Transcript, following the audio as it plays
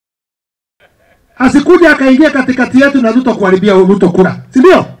Asikuja akaingia katikati yetu na Ruto kuharibia Ruto kura. Si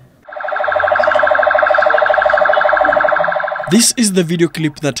ndio? This is the video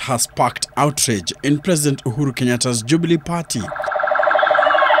clip that has sparked outrage in President Uhuru Kenyatta's Jubilee party.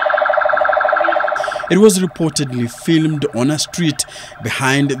 It was reportedly filmed on a street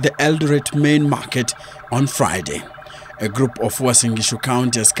behind the Eldoret main market on Friday. A group of Uasin Gishu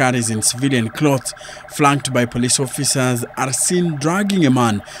County askaris in civilian clothes, flanked by police officers, are seen dragging a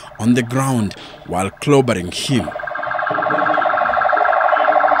man on the ground while clobbering him.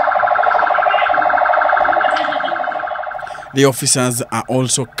 The officers are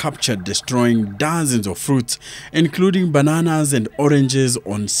also captured destroying dozens of fruits, including bananas and oranges,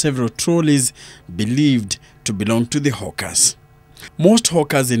 on several trolleys believed to belong to the hawkers. Most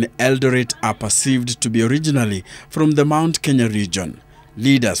hawkers in Eldoret are perceived to be originally from the Mount Kenya region.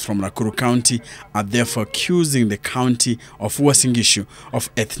 Leaders from Nakuru County are therefore accusing the county of Uasin Gishu of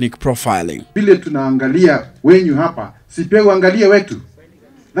ethnic profiling. Vile tunaangalia wenyu hapa, sipewa angalia wetu.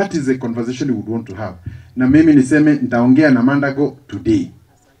 That is a conversation we would want to have. Na mimi niseme nitaongea na Mandago today.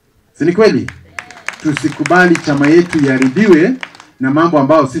 Si ni kweli? Tusikubali chama yetu yaribiwe na mambo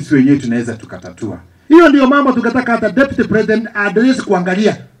ambao sisi wenyewe tunaweza tukatatua. Hiyo ndio mambo tukataka hata Deputy President address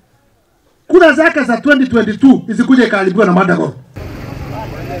kuangalia. Kura zake za 2022 isikuje karibiwa na Mandago.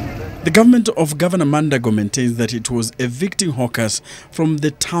 The government of Governor Mandago maintains that it was evicting hawkers from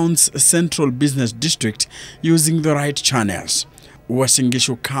the town's central business district using the right channels. Uasin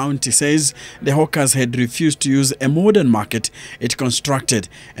Gishu County says the hawkers had refused to use a modern market it constructed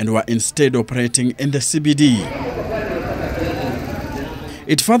and were instead operating in the CBD.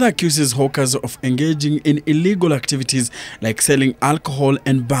 It further accuses hawkers of engaging in illegal activities like selling alcohol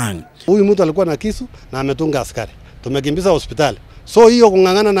and bang. Huyu mtu alikuwa na kisu na ametunga askari. Tumekimbiza hospitali. So hiyo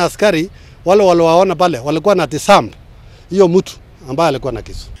kungangana na askari, wale waona pale walikuwa na tisamu hiyo mtu ambaye alikuwa na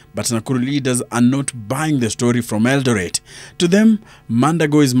kisu. But Nakuru leaders are not buying the story from Eldoret. To them,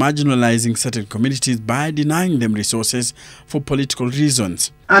 Mandago is marginalizing certain communities by denying them resources for political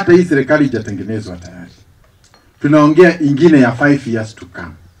reasons. Hata hii serikali haijatengenezwa tayari. Tunaongea ingine ya 5 years to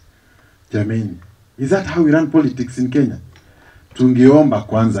come. Jamani, is that how we run politics in Kenya? Tungeomba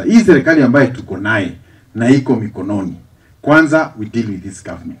kwanza hii serikali ambaye tuko naye na iko mikononi. Kwanza, we deal with this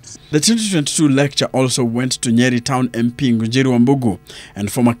government. The 2022 lecture also went to Nyeri Town MP Ngunjiri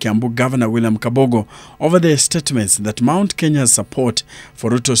and former Kiambu Governor William Kabogo over their statements that Mount Kenya's support for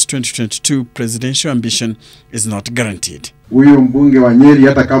Ruto's 2022 presidential ambition is not guaranteed. Huyo mbunge wa Nyeri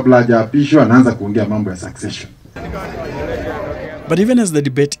hata kabla hajaapishwa anaanza kuongea mambo ya succession. But even as the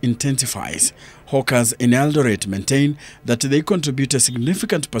debate intensifies, hawkers in Eldoret maintain that they contribute a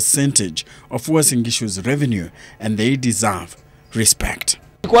significant percentage of Uasin Gishu's revenue and they deserve respect.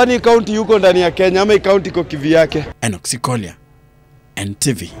 Kwani county yuko ndani ya Kenya ama county iko kivyake? Enock Sikolia,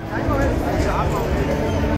 NTV.